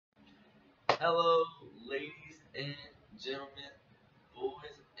Hello, ladies and gentlemen,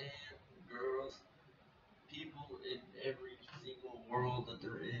 boys and girls, people in every single world that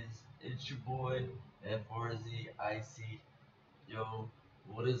there is. It's your boy, FRZ Icy. Yo,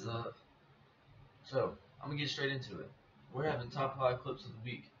 what is up? So, I'm gonna get straight into it. We're having top 5 clips of the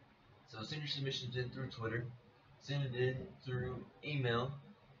week. So, send your submissions in through Twitter, send it in through email,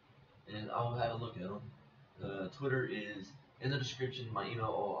 and I'll have a look at them. Twitter is in the description. My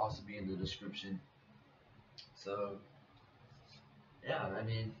email will also be in the description. So, yeah, I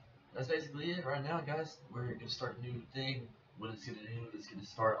mean, that's basically it right now, guys. We're gonna start a new thing. What it's gonna do, it's gonna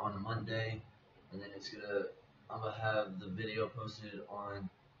start on a Monday, and then I'm gonna have the video posted on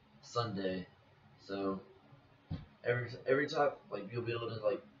Sunday. So every top, like you'll be able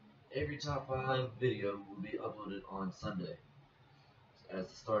to every top 5 video will be uploaded on Sunday as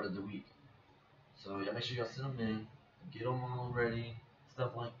the start of the week. So yeah, make sure you guys send them in, get them all ready,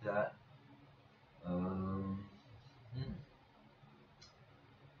 stuff like that. Um, hmm,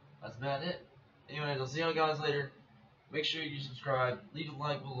 that's about it. Anyways, I'll see y'all guys later. Make sure you subscribe, leave a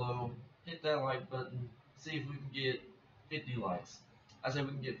like below, hit that like button, see if we can get 50 likes. I said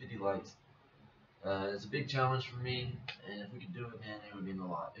we can get 50 likes. It's a big challenge for me, and if we could do it, man, it would mean a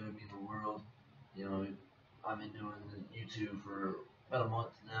lot. It would mean the world. You know, I've been doing YouTube for about a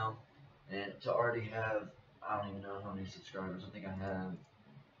month now, and to already have, I don't even know how many subscribers. I think I have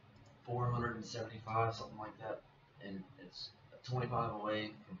 475, something like that, and it's 25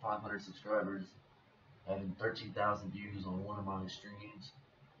 away from 500 subscribers, having 13,000 views on one of my streams,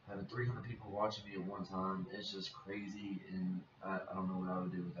 having 300 people watching me at one time. It's just crazy, and I don't know what I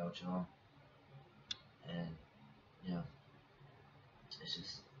would do without y'all. And yeah,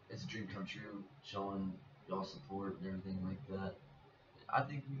 it's a dream come true, showing y'all support and everything like that. I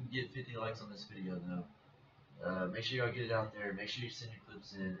think we can get 50 likes on this video though. Make sure y'all get it out there. Make sure you send your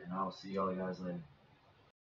clips in, and I'll see y'all guys later.